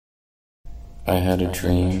I had a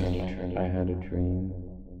dream.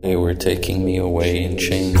 They were taking me away in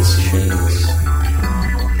chains.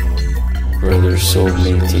 Brothers sold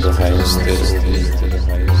me to the highest bidder.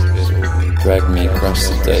 Dragged me across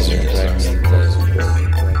the desert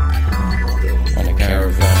on a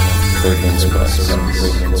caravan of brigands' bus.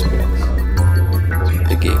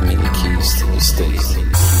 They gave me the keys to the state.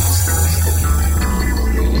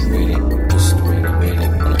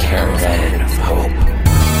 Waiting on a caravan of hope.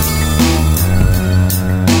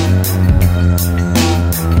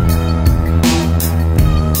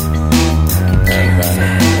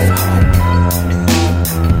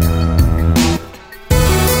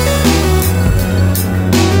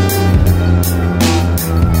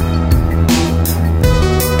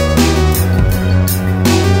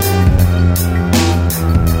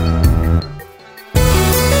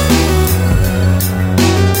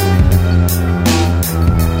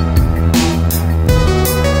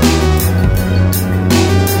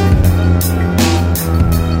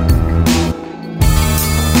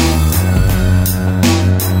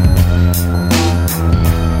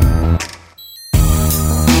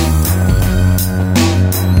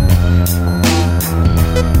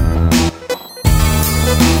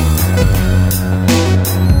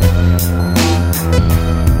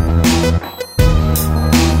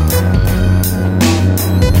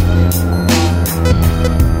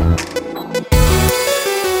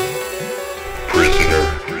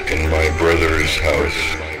 Brother's house,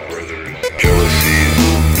 jealousies,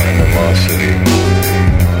 animosity,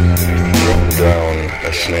 thrown down a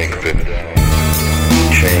snake pit,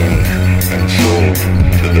 chained and sold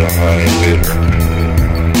to the high bidder,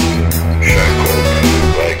 shackled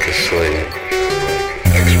like a slave,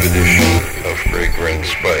 expedition of fragrant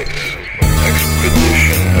spice,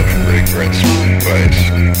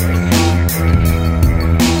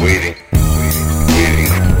 waiting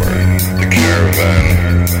for the caravan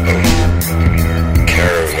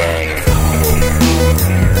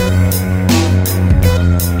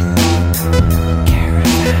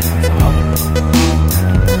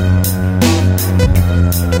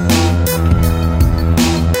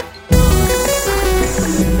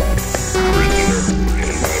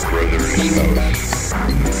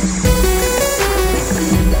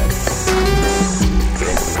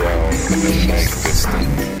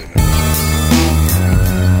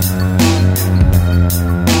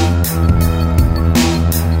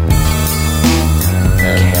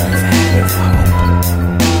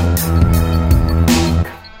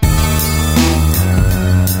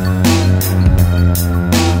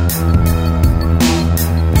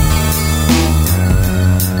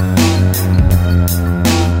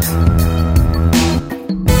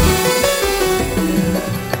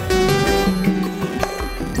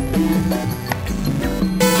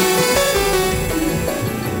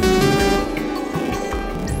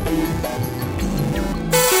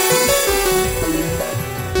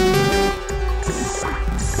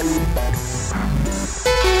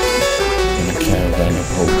of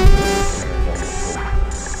hope.